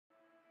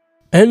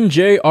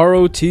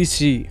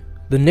NJROTC,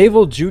 the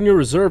Naval Junior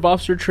Reserve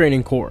Officer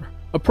Training Corps,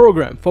 a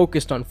program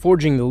focused on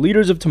forging the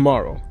leaders of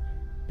tomorrow.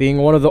 Being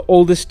one of the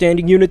oldest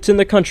standing units in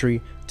the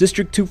country,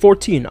 District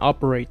 214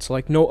 operates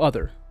like no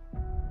other.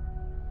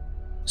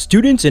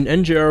 Students in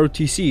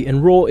NJROTC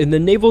enroll in the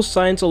Naval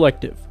Science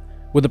elective.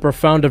 With a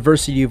profound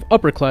diversity of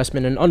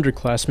upperclassmen and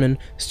underclassmen,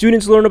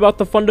 students learn about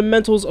the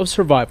fundamentals of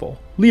survival,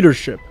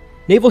 leadership,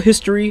 naval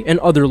history, and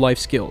other life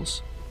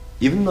skills.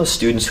 Even though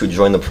students who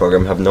join the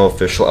program have no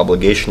official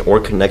obligation or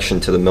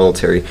connection to the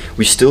military,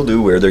 we still do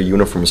wear their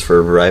uniforms for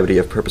a variety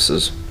of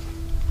purposes.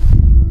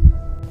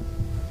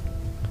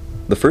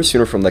 The first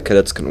uniform that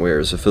cadets can wear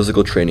is a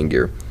physical training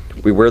gear.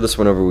 We wear this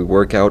whenever we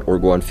work out or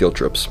go on field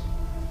trips.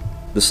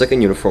 The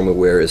second uniform we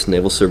wear is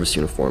naval service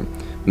uniform.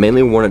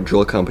 Mainly worn at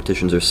drill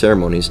competitions or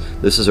ceremonies,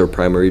 this is our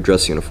primary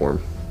dress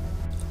uniform.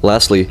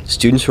 Lastly,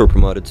 students who are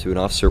promoted to an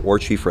officer or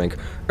chief rank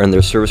earn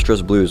their service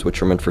dress blues,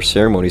 which are meant for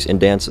ceremonies and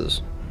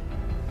dances.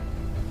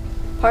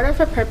 Part of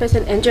our purpose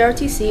in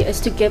NJROTC is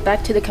to give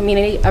back to the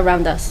community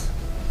around us.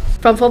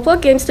 From football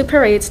games to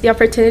parades, the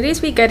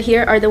opportunities we get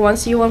here are the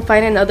ones you won't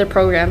find in other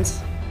programs.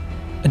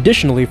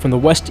 Additionally, from the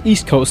west to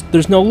east coast,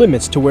 there's no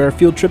limits to where our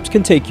field trips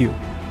can take you.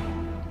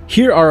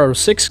 Here are our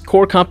 6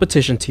 core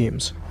competition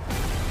teams.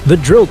 The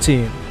Drill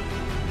Team,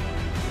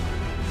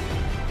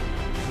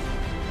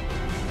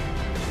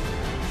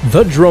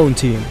 the Drone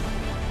Team,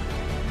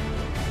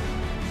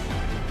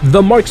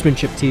 the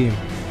Marksmanship Team,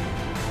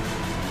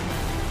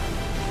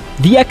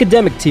 the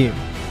Academic Team,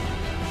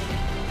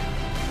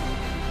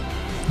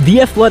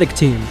 the Athletic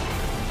Team,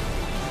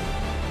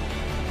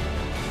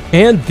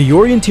 and the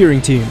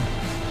Orienteering Team.